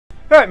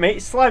Right mate,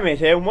 Slimehead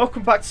here, and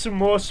welcome back to some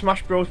more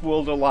Smash Bros.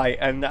 World of Light.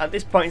 And at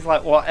this point it's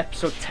like, what,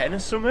 episode 10 or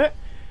something?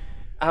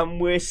 And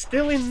we're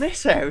still in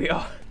this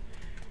area.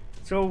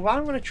 So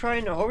I'm going to try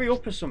and hurry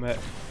up or something.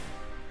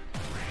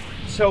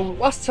 So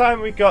last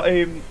time we got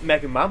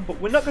Mega Man, but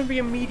we're not going to be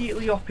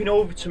immediately hopping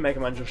over to Mega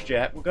Man just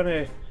yet. We're going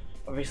to,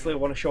 obviously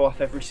want to show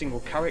off every single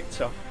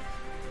character.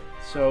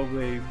 So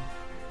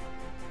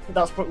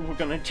that's what we're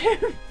going to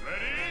do.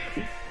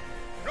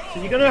 So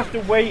you're going to have to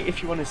wait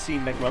if you want to see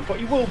Mega Man, but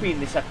you will be in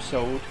this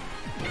episode.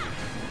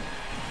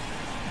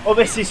 Oh,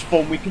 this is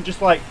fun. We can just,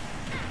 like,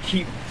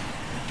 keep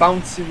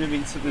bouncing them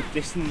into the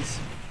distance.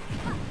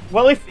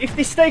 Well, if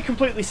they stay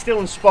completely still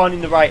and spawn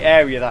in the right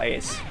area, that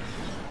is.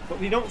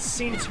 But they don't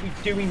seem to be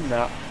doing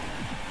that.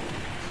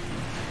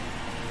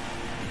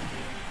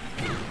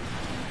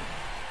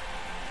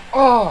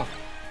 Oh!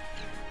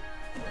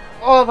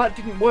 Oh, that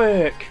didn't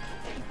work.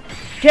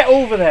 Get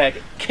over there.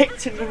 Get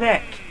kicked in the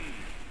neck.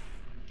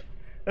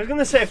 I was going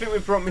to say I think we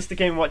broke Mr.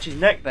 Game & Watch's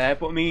neck there,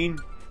 but I mean,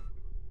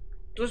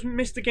 does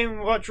Mr. Game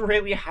 & Watch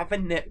really have a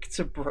neck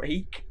to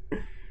break? I'm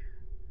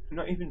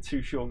not even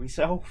too sure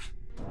myself.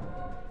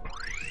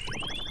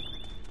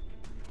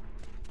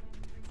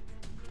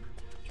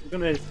 We're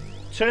going to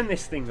turn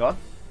this thing on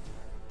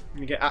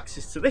and get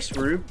access to this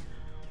room.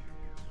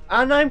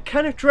 And I'm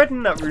kind of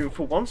dreading that room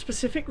for one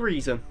specific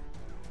reason.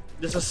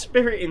 There's a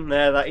spirit in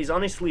there that is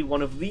honestly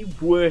one of the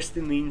worst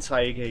in the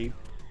entire game.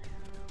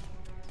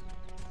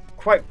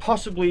 Quite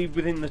possibly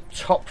within the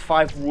top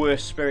 5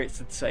 worst spirits,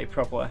 I'd say,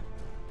 probably.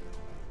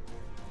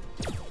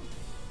 So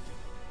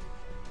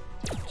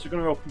we're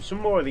going to open some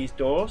more of these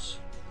doors.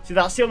 See,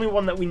 that's the only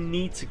one that we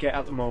need to get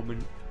at the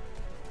moment.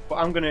 But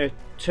I'm going to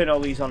turn all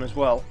these on as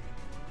well.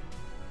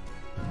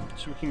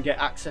 So we can get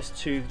access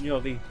to, you know,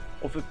 the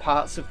other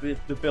parts of the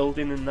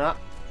building and that.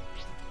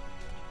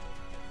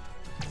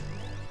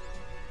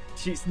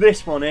 See, it's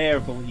this one here, I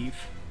believe.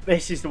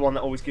 This is the one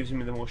that always gives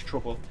me the most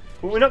trouble.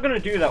 But we're not going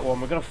to do that one,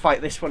 we're going to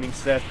fight this one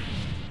instead.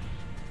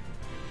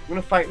 We're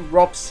going to fight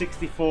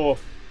Rob64.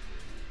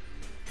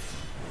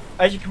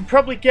 As you can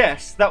probably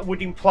guess, that would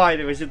imply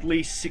there is at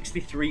least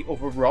 63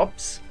 other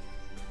Robs.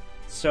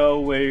 So,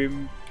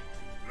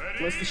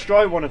 let's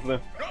destroy one of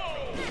them.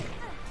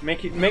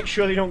 Make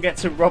sure they don't get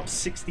to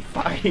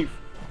Rob65.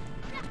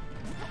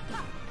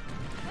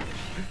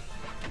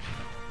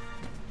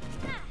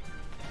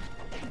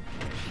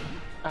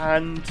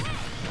 And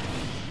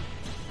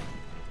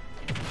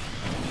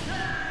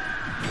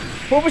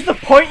what was the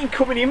point in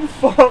coming in,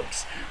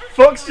 Fox?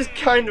 Fox just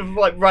kind of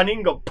like ran in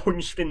and got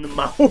punched in the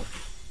mouth.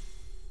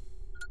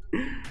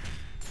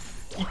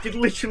 He did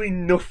literally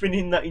nothing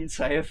in that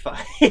entire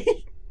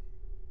fight.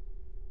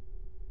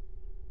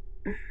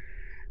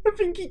 I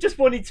think he just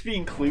wanted to be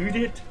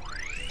included.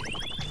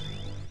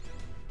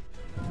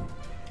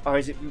 Or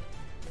is it?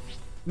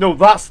 No,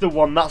 that's the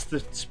one. That's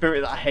the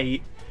spirit that I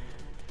hate.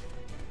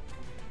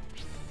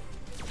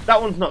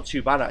 That one's not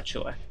too bad,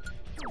 actually.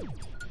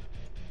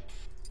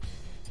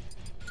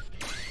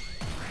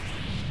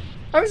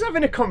 I was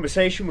having a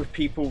conversation with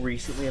people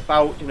recently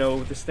about, you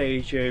know, the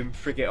stage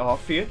Frigate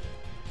Orpheon.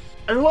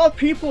 And a lot of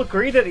people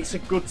agree that it's a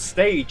good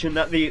stage and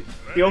that the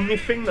only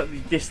thing that they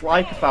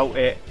dislike about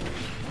it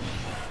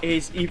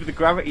is either the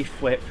gravity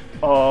flip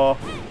or...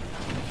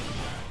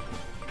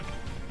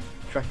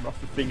 Drag him off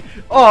the thing.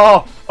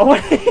 Oh! I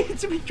wanted it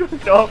to be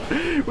dragged off.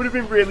 Would have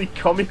been really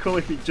comical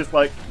if he just,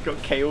 like,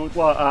 got KO'd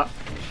like that.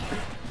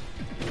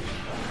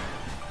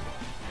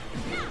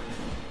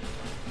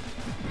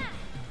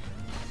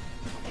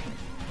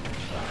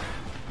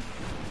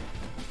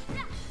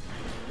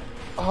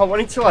 Oh, I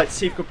wanted to, like,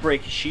 see if I could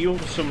break his shield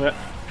or something.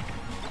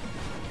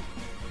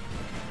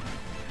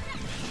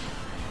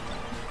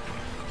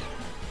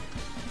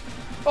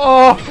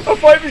 Oh! I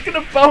thought he was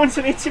going to bounce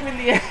and hit him in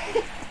the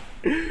head.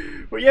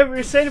 But yeah, we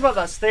were saying about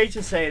that stage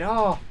and saying,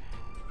 oh,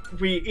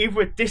 we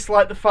either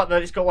dislike the fact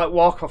that it's got, like,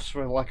 walk-offs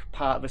for, like, a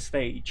part of the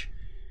stage.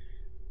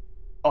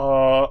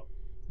 Or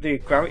the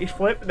gravity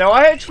flip. Now,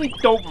 I actually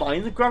don't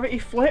mind the gravity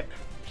flip.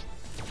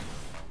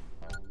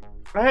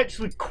 I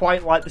actually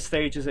quite like the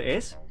stage as it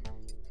is.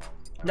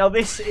 Now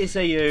this is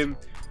a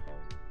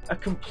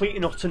complete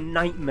and utter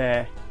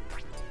nightmare.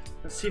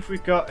 Let's see if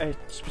we've got a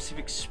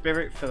specific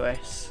spirit for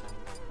this.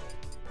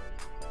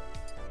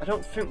 I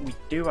don't think we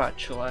do,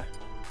 actually.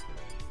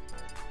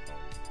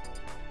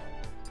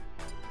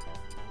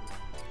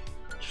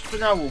 Just for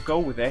now, we'll go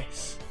with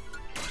this.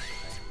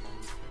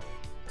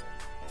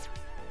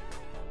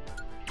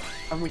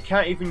 And we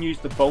can't even use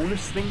the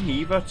bonus thing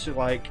either to,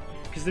 like...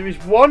 Because there is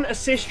one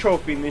assist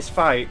trophy in this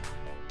fight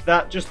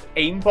that just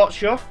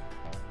aimbots you.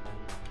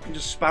 And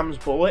just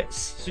spams bullets,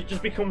 so it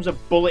just becomes a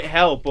bullet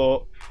hell,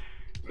 but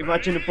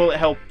imagine a bullet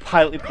hell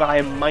piloted by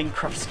a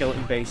Minecraft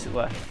skeleton,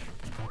 basically.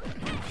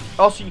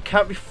 Also, you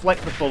can't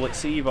reflect the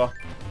bullets either.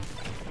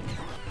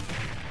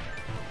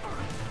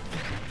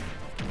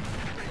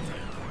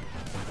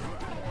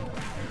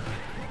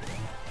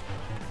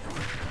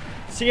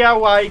 See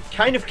how I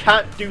kind of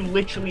can't do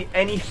literally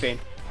anything?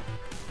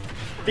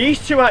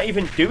 These two aren't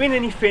even doing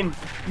anything.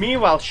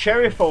 Meanwhile,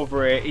 Sheriff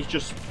over here is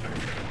just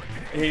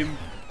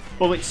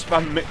bullet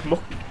spam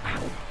McMuffin.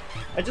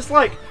 I just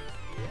like,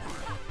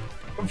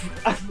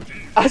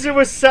 as I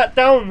was sat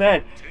down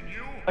then,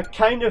 I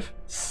kind of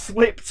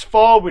slipped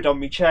forward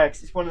on my chair,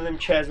 because it's one of them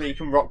chairs where you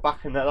can rock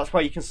back and that. That's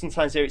why you can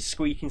sometimes hear it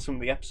squeak in some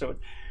of the episodes.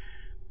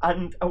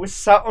 And I was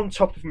sat on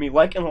top of my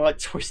leg and I like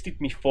twisted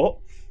my foot.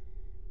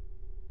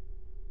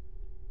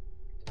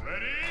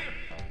 Ready?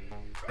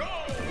 Go!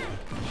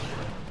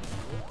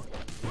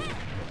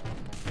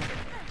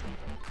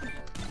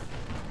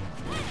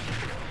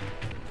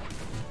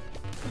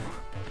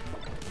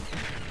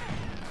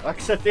 Like I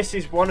said, this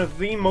is one of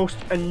the most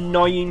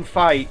annoying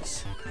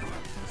fights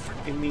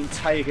in the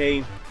entire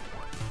game.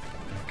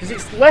 Because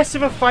it's less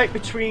of a fight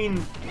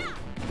between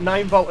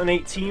 9 volt and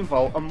 18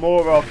 volt and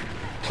more of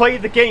play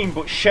the game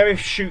but Sheriff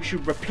shoots you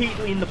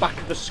repeatedly in the back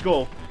of the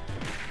skull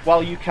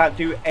while you can't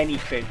do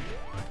anything.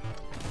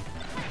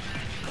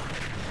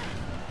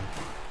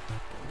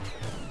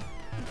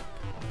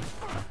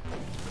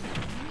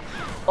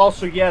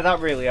 Also, yeah, that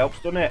really helps,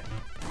 doesn't it?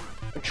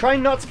 I'm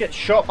trying not to get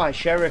shot by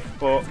Sheriff,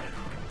 but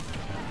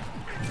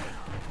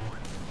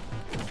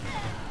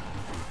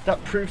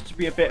that proves to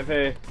be a bit of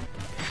a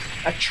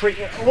trick.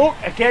 Look,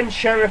 again,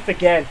 Sheriff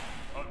again.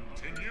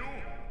 Continue.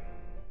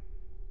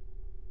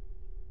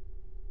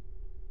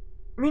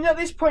 I mean, at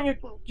this point,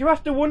 you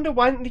have to wonder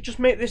why didn't they just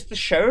make this the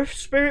Sheriff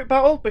Spirit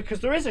battle? Because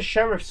there is a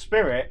Sheriff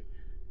Spirit,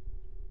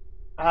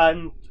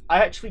 and I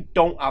actually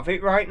don't have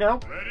it right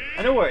now. Ready?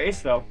 I know where it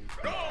is, though.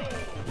 Go!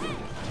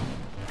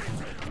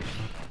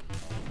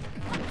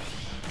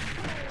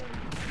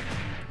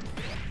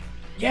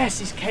 Yes,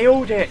 he's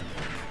KO'd it.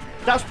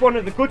 That's one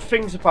of the good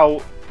things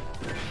about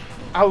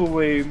how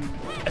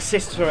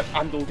assists are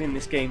handled in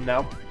this game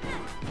now.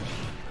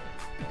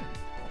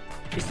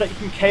 It's that you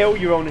can KO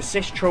your own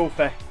assist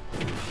trophy.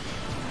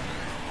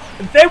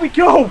 And there we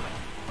go!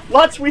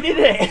 Lads, we did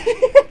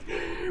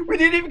it! We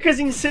did it because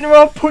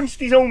Incineroar punched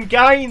his own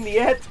guy in the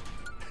head.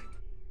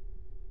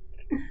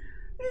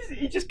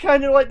 He just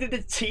kind of like did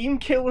a team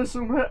kill or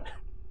something.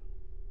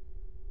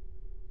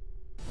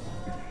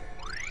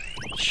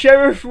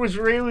 Sheriff was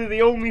really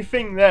the only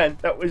thing then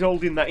that was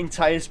holding that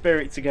entire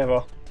spirit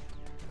together.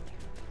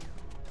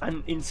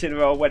 And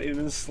Incineroar went in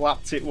and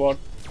slapped it one.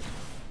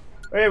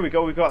 Here we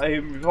go, we got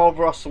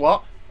Revolver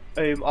Ocelot.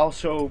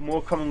 Also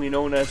more commonly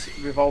known as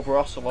Revolver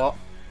Ocelot.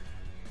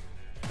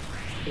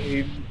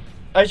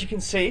 As you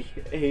can see,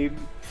 he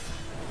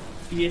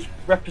is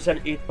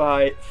represented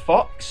by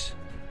Fox.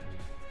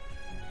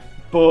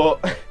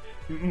 But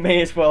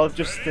may as well have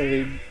just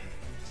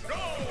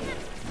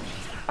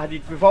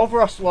added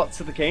Revolver Ocelot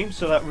to the game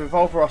so that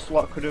Revolver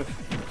Ocelot could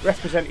have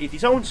represented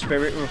his own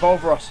spirit,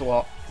 Revolver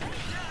Ocelot.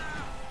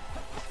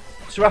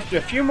 So after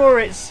a few more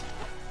hits,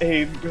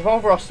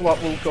 Revolver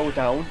Ocelot will go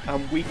down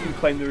and we can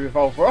claim the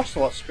Revolver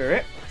Ocelot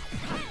spirit.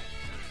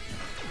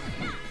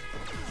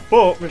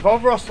 But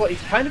Revolver Ocelot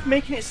is kind of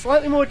making it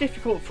slightly more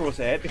difficult for us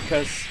here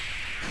because,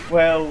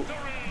 well,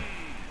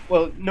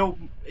 no,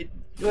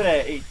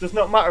 it does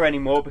not matter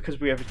anymore because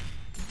we have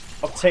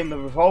obtained the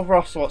Revolver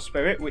Ocelot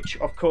spirit, which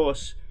of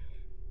course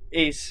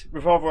is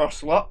Revolver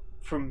Ocelot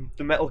from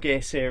the Metal Gear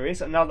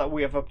series, and now that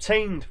we have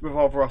obtained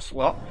Revolver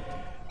Ocelot,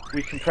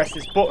 we can press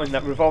this button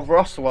that Revolver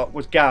Ocelot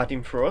was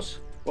guarding for us.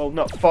 Well,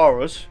 not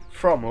for us,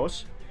 from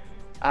us.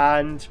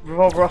 And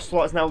Revolver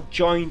Ocelot has now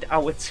joined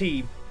our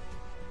team.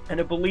 And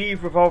I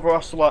believe Revolver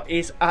Ocelot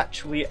is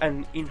actually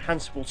an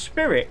enhanceable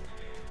spirit.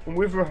 And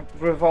with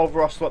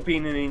Revolver Ocelot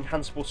being an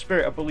enhanceable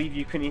spirit, I believe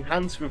you can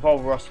enhance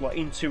Revolver Ocelot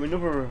into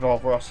another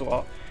Revolver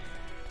Ocelot.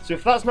 So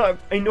if that's not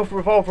enough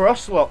Revolver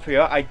Ocelot for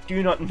you, I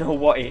do not know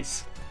what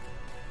is.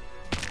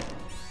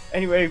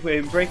 Anyway,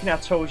 we're breaking our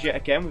toes yet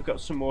again. We've got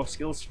some more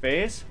skill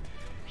spheres.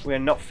 We're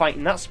not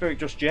fighting that spirit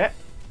just yet.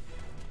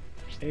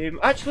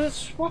 Actually, let's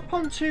swap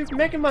on to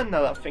Mega Man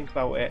now that I think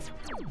about it.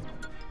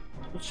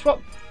 We'll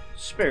swap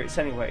spirits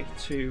anyway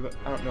to,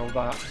 I don't know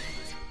that.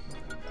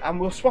 And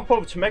we'll swap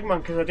over to Mega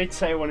Man because I did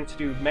say I wanted to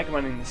do Mega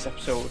Man in this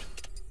episode.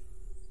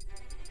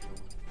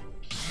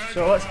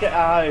 So let's get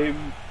our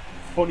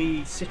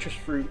funny citrus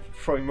fruit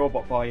throwing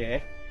Robot Boy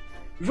here.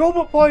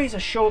 Robot Boy is a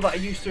show that I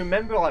used to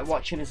remember like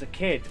watching as a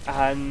kid,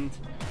 and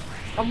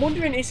I'm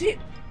wondering, is it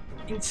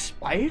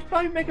inspired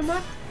by Mega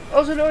Man? I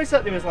also noticed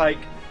that there was like,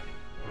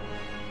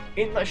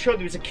 in that show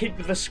there was a kid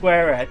with a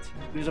square head,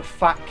 there was a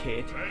fat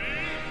kid,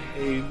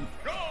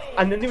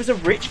 and then there was a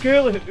rich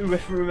girl who,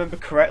 if I remember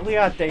correctly,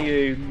 had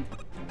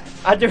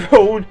her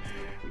own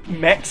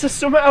mechs or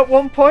something at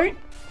one point.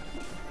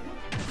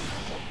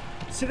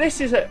 So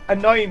this is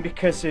annoying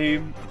because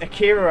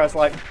Akira has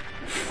like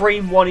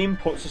frame 1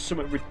 inputs or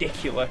something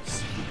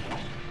ridiculous,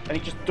 and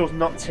he just does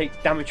not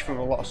take damage from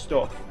a lot of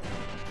stuff.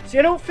 See,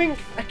 I don't think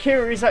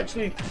Akira is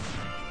actually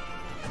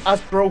as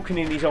broken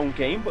in his own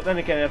game, but then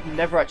again, I've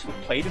never actually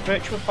played a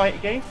Virtua Fighter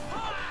game.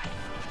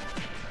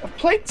 I've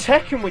played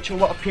Tekken, which a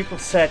lot of people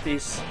said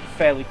is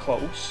fairly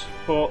close,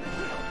 but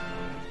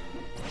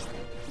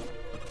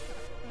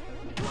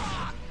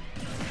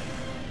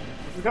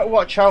we've got to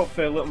watch out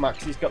for Little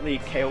Max. He's got the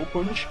KO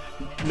punch.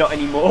 Not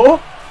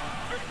anymore.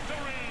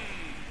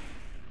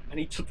 And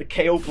he took the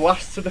KO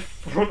blast to the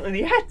front of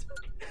the head.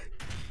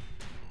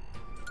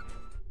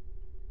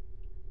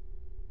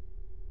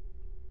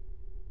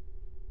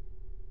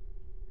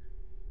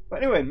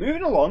 Anyway,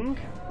 moving along,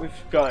 we've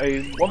got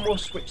one more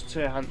switch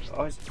to hand.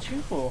 Oh, is it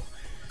two more?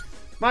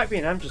 Might be,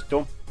 and I'm just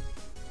dumb.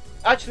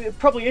 Actually, it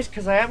probably is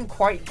because I am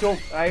quite dumb.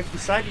 I've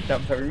decided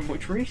that very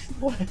much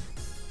recently.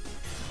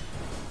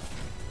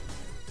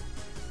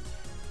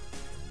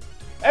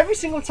 Every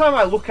single time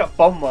I look at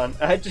Bombman,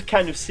 I just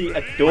kind of see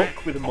a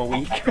duck with a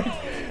Mohican,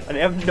 and I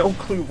have no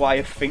clue why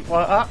I think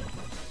like that.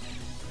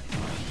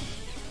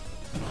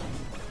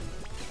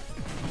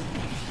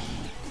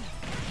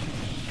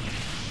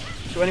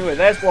 So anyway,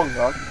 there's one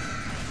gone.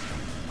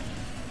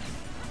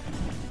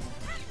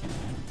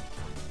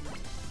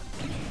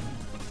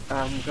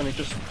 And we're going to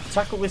just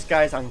tackle this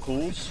guy's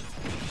ankles.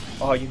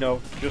 Or, you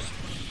know, just...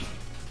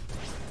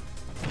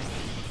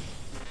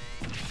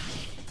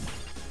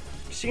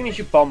 Seeing as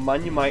you're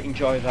Bombman, you might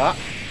enjoy that.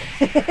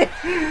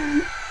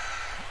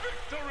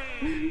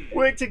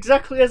 Worked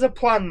exactly as I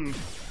planned.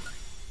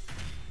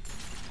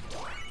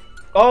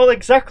 All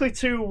exactly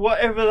to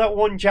whatever that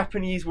one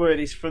Japanese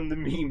word is from the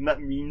meme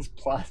that means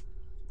plan.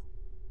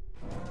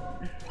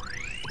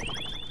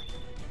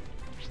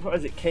 What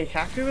is it,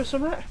 keikaku or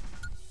something?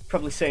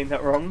 Probably saying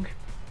that wrong.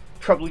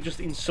 Probably just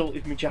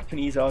insulted my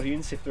Japanese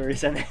audience if there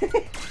is any.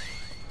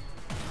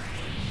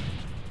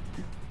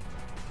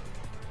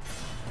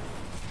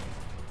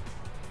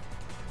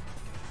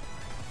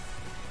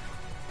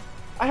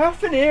 I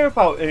often hear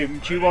about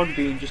Ju-On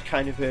being just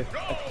kind of a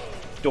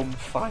dumb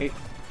fight.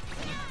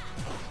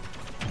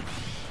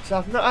 So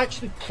I've not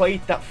actually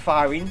played that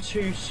far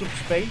into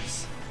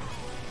Subspace.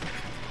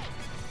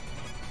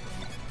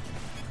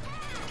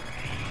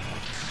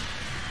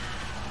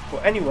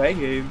 But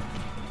anyway,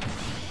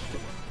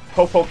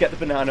 hope I'll get the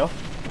banana.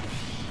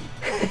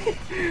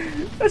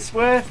 I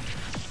swear,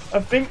 I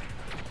think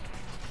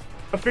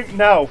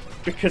now,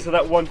 because of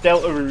that one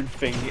Deltarune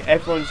thing,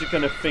 everyone's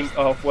gonna think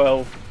of,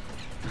 well,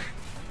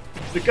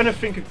 they're gonna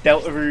think of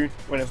Deltarune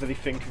whenever they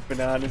think of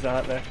bananas,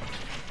 aren't they?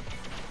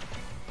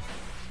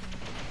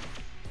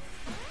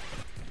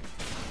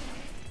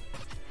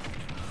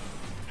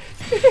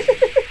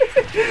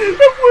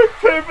 That worked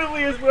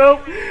perfectly as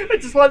well. I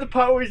just like the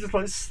part where he's just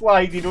like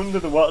sliding under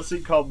the what's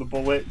it called, the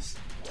bullets.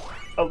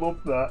 I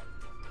love that.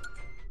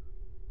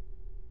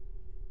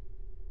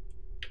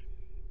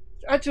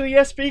 Actually,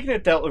 yeah, speaking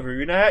of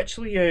Deltarune, I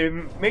actually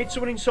made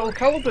someone in Soul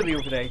Calibur the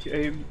other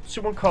day.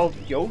 Someone called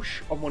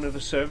Yosh on one of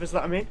the servers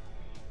that I'm in.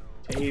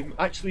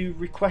 Actually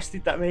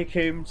requested that I make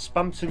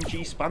Spamton G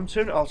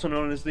Spamton, also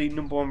known as the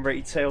 #1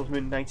 rated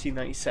salesman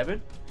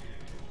 1997.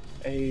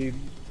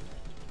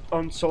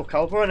 On Soul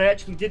Calibur, and I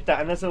actually did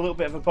that, and as a little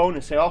bit of a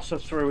bonus I also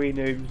threw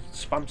in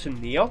Spamton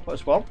Neo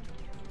as well.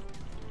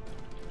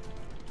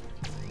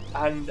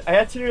 And I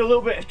had to do a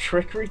little bit of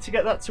trickery to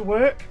get that to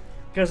work,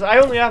 because I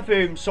only have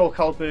Soul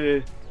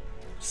Calibur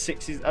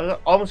 6's, I was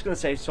almost going to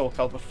say Soul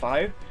Calibur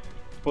 5,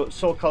 but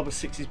Soul Calibur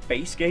 6's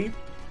base game,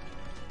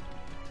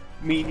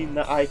 meaning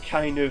that I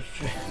kind of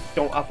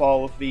don't have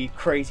all of the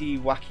crazy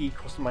wacky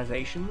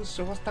customizations.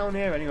 So what's down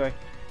here anyway?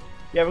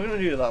 Yeah, we're going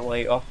to do that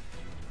later.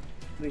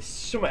 There's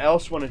something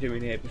else I want to do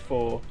in here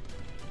before,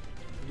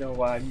 you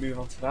know, I move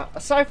on to that.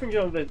 Aside from, you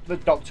know, the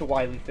Dr.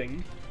 Wily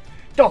thing.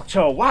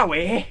 Dr.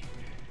 Wily!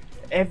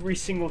 Every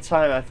single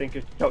time I think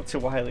of Dr.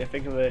 Wily, I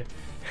think of the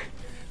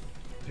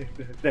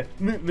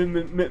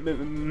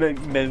Mega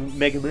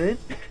Man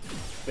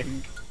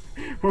thing.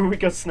 When we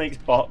got Snake's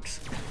box.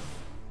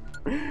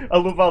 I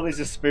love how there's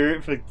a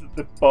spirit for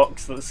the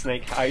box that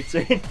Snake hides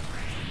in.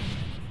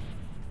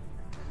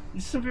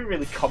 There's something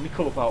really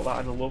comical about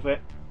that, and I love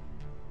it.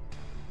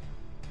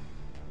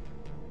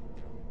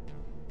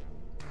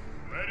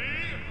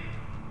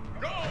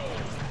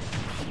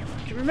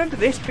 Do you remember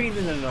this being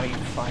an annoying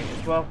fight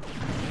as well?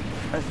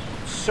 And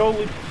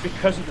solely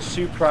because of the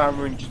super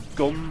armor and just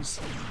guns.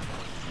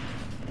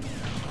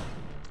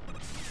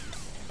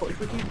 But if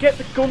we can get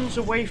the guns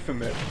away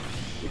from it,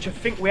 which I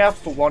think we have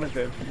for one of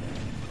them,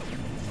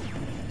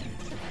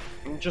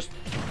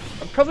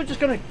 I'm probably just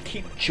gonna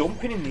keep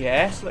jumping in the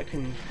air so that I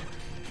can,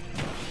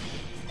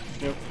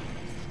 you know,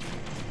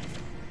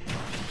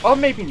 or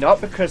maybe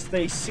not, because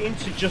they seem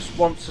to just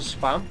want to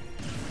spam.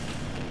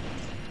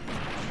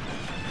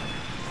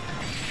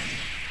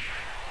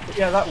 But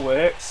yeah, that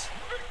works.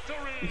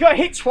 You got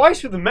hit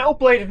twice with the metal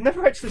blade. I've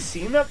never actually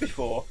seen that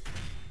before.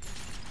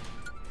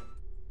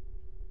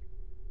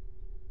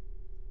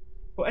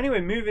 But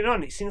anyway, moving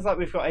on. It seems like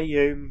we've got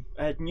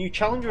a new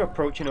challenger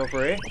approaching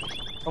over here.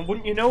 And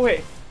wouldn't you know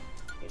it,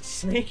 it's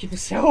Snake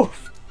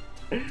himself.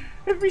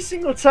 Every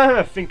single time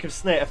I think of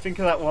Snake, I think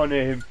of that one,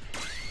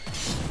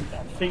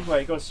 that thing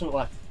where it goes something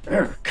like,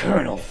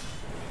 Colonel,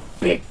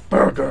 Big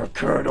Burger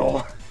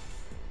Colonel.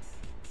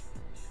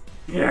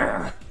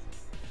 Yeah.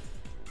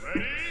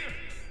 Ready?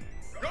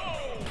 Go!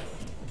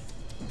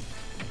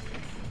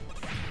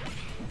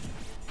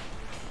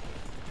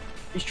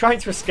 He's trying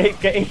to escape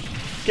getting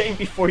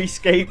before he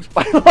escapes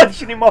by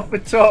launching him off the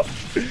top.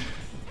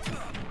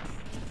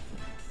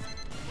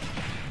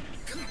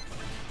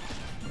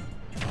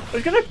 I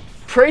was gonna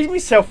praise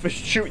myself for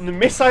shooting the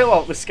missile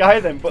out the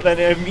sky then, but then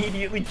I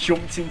immediately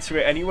jumped into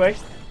it anyway.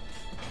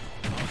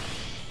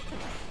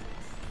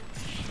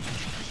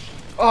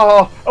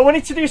 Oh, I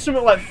wanted to do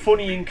something like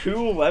funny and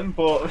cool then,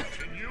 but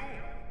Continue.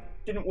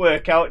 didn't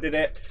work out, did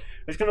it?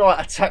 I was gonna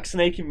like attack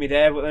Snake in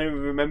midair, but then I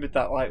remembered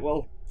that like,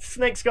 well,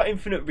 Snake's got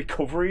infinite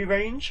recovery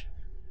range.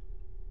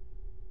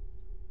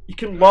 You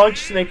can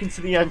launch Snake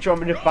into the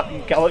Andromeda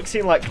Galaxy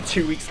and like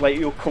 2 weeks later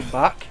he'll come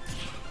back.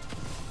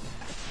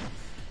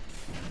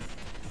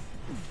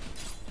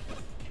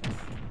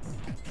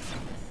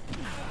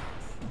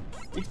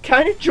 He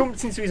kind of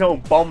jumped into his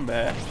own bomb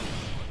there.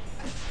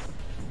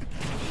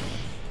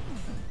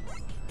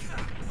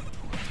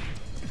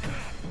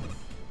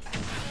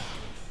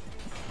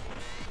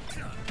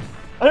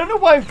 I don't know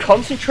why I'm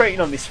concentrating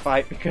on this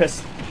fight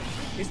because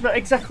it's not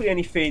exactly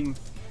anything.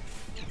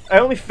 I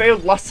only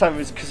failed last time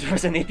because I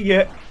was an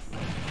idiot.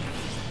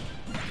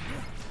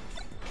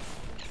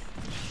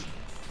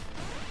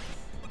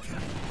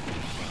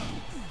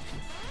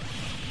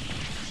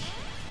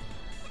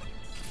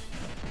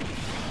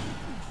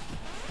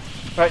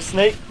 Right,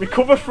 Snake,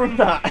 recover from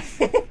that.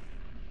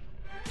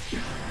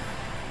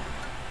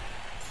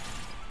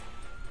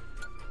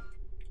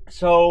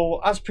 So,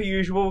 as per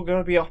usual, we're going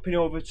to be hopping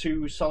over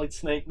to Solid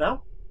Snake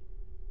now.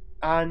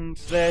 And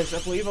there's, I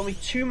believe, only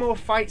 2 more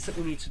fights that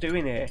we need to do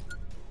in here.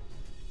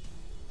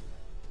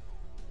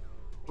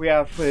 We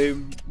have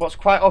what's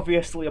quite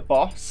obviously a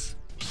boss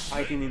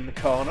hiding in the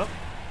corner.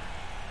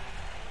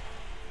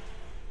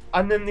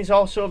 And then there's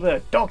also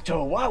the Dr.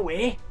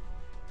 Wowie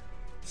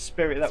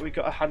spirit that we've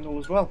got to handle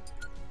as well.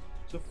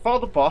 So for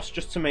the boss,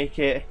 just to make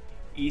it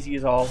easy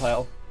as all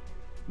hell.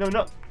 No,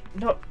 not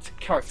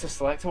character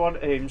select, I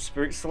want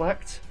spirit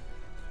select.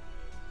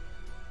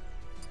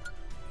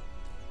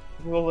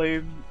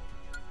 We'll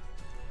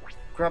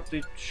grab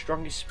the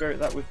strongest spirit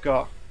that we've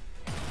got.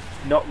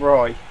 Not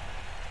Roy.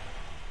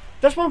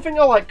 That's one thing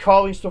I like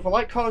calling stuff. I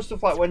like calling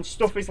stuff like when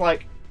stuff is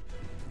like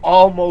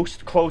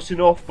almost close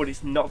enough but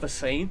it's not the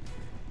same.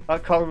 I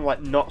like calling them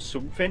like not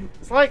something.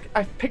 It's like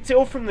I picked it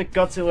up from the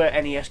Godzilla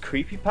NES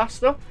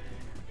creepypasta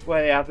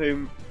where they have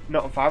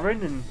not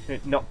Varan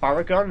and not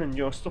Baragon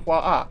and stuff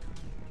like that.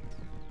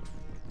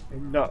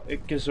 And not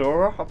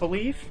Gazora, I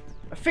believe.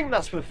 I think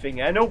that's the thing.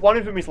 I know one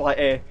of them is like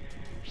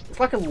it's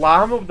like a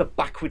llama with a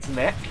backwards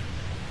neck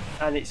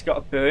and it's got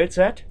a bird's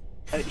head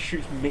and it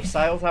shoots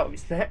missiles out of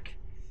its neck.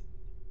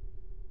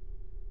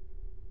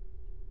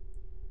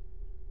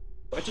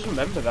 I just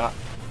remember that.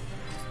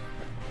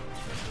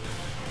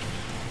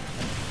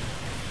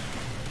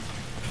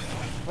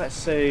 Let's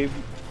see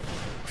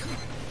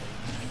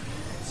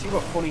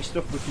what funny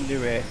stuff we can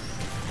do here.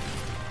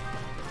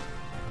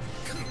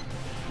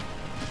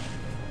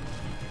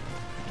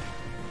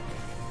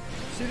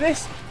 See,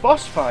 this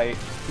boss fight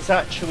is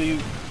actually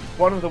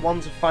one of the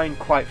ones I find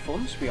quite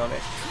fun, to be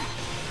honest.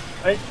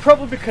 And it's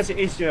probably because it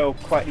is,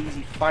 quite an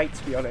easy fight,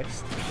 to be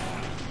honest.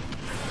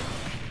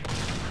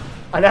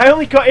 And I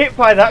only got hit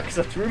by that because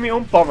I threw my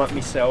own bomb at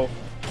myself.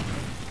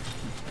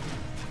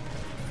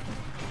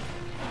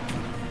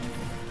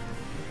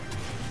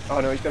 Oh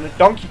no, he's going to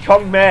Donkey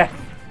Kong me.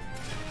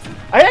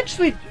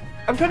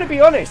 I'm going to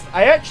be honest,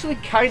 I actually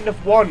kind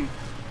of want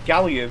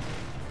Gallium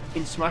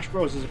in Smash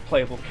Bros as a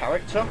playable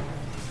character.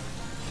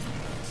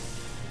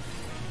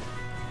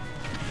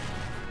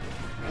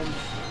 And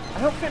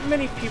I don't think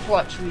many people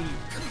actually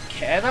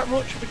care that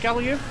much for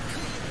Gallium.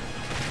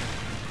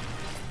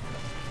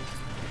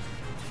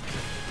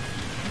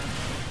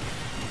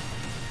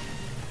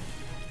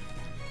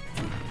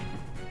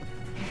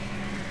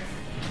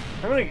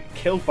 I'm gonna get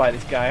killed by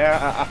this guy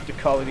after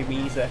calling him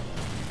easy.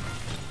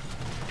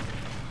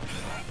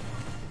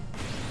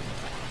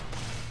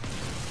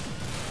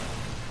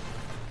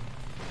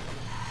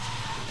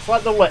 It's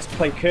like the Let's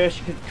Play curse,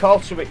 you can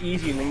call something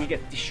easy and then you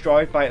get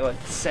destroyed by it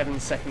like 7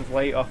 seconds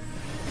later.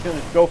 You're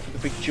gonna go for the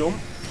big jump.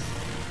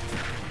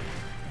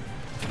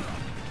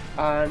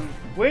 And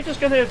we're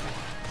just gonna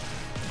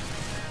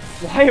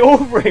fly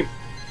over him.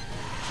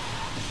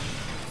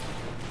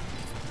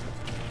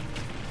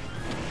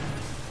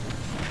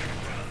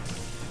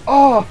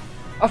 Oh,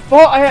 I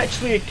thought I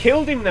actually had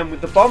killed him then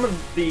with the bomb and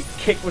the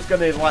kick was going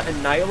to like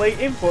annihilate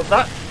him, but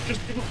that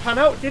just didn't pan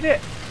out, did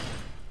it?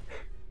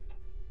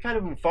 Kind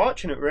of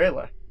unfortunate,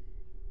 really.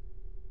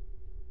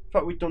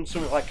 Thought we'd done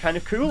something like kind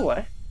of cool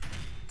there.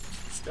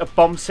 A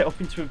bomb set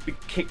up into a big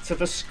kick to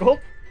the skull.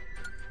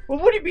 Well,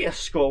 would it be a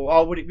skull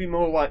or would it be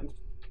more like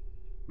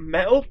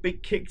metal?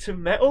 Big kick to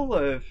metal?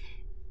 I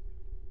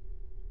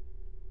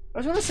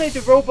was going to say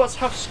the robots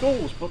have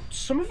skulls, but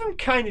some of them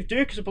kind of do,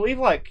 because I believe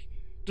like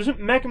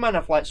doesn't Mega Man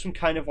have like some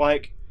kind of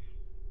like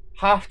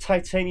half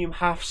titanium,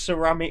 half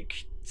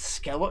ceramic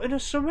skeleton or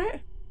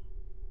something?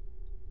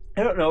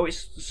 I don't know,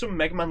 it's some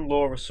Mega Man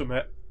lore or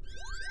something.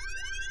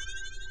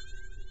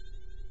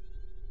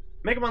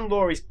 Mega Man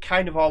lore is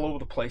kind of all over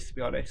the place, to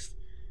be honest.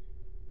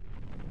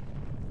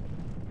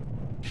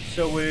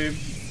 So the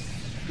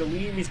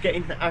Galeem is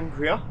getting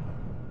angrier.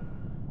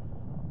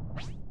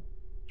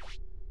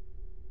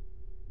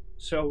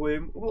 So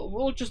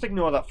we'll just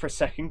ignore that for a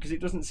second because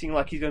it doesn't seem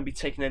like he's going to be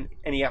taking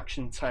any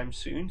action time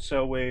soon.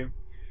 So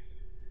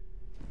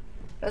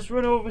let's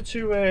run over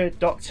to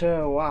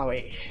Dr.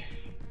 Wowie.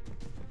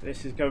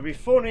 This is going to be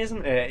fun,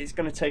 isn't it? It's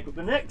going to take up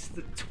the next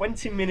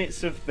 20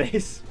 minutes of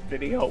this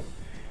video,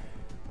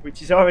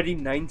 which is already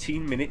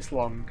 19 minutes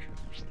long.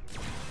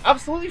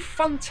 Absolutely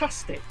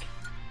fantastic,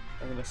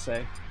 I'm going to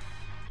say.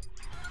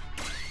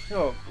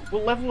 So,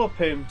 we'll level up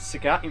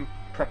Sagat in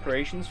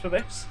preparations for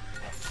this.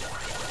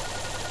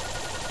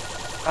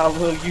 And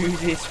we'll use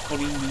his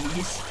funny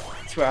knees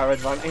to our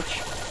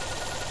advantage.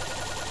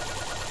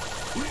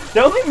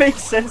 That only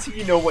makes sense if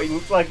you know what he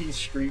looked like in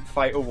Street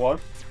Fighter 1.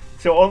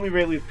 So only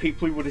really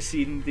people who would have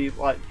seen the,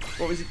 like,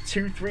 what was it,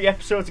 2-3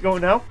 episodes ago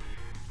now?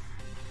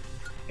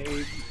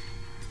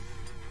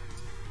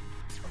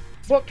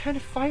 What kind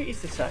of fight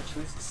is this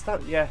actually? Is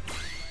it yeah.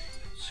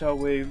 So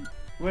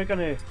we're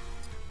gonna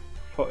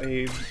put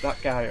that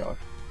guy on.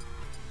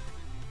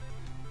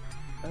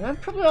 And I'm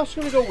probably also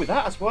gonna go with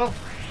that as well.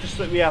 Just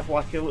so that we have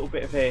like a little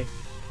bit of a...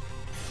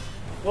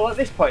 Well, at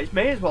this point, it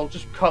may as well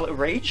just call it a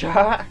rage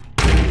art.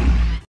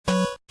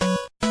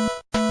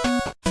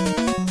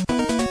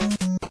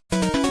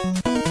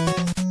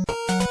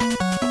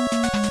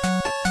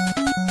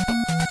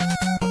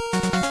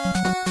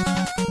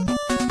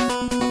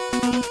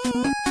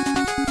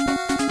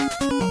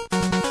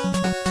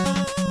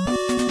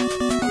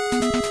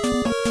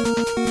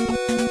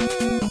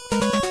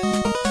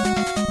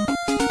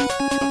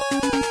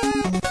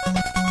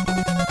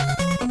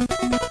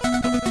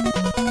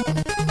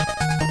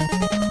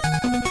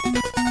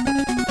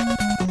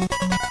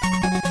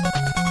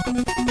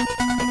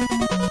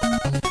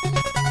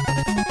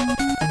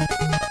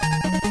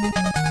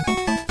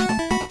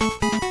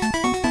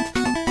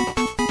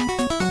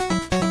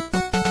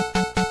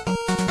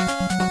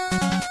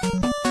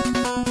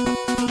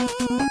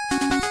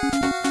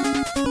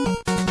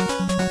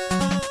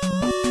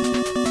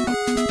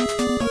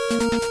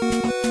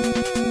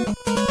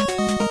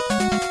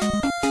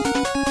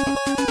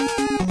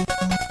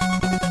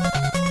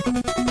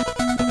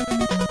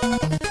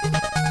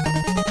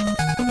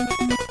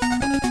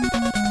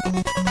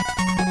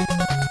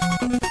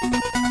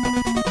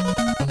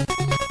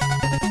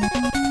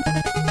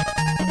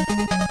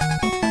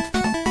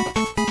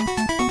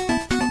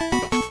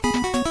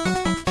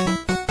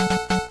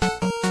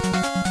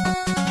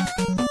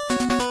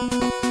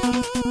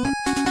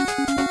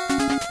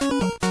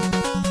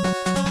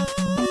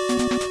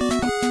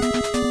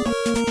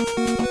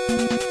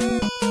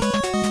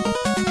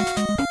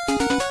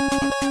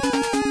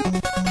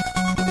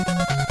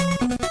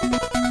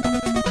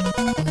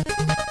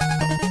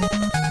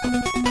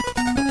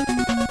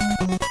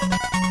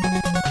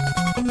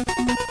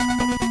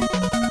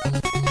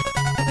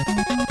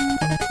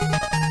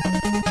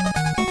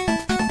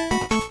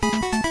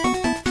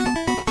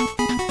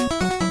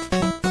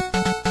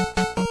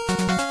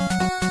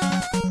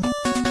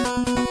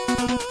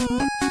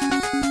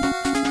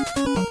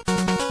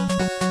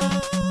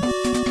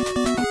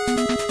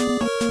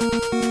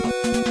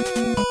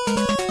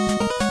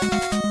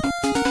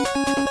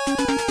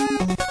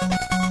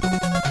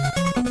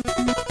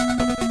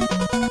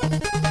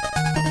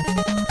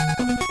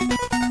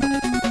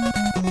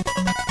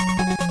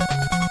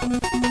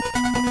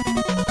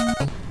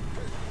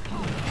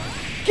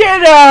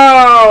 Get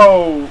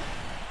out!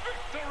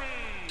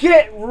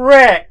 Get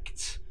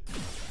wrecked!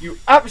 You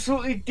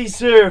absolutely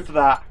deserve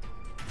that.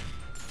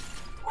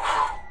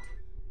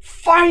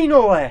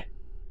 Finally!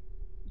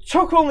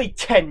 Took only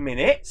 10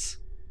 minutes.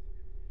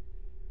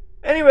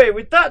 Anyway,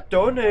 with that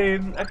done,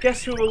 I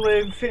guess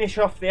we'll finish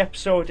off the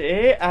episode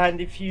here. And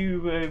if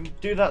you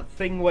do that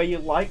thing where you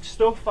like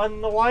stuff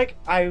and the like,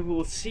 I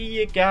will see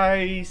you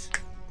guys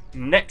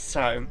next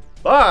time.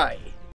 Bye!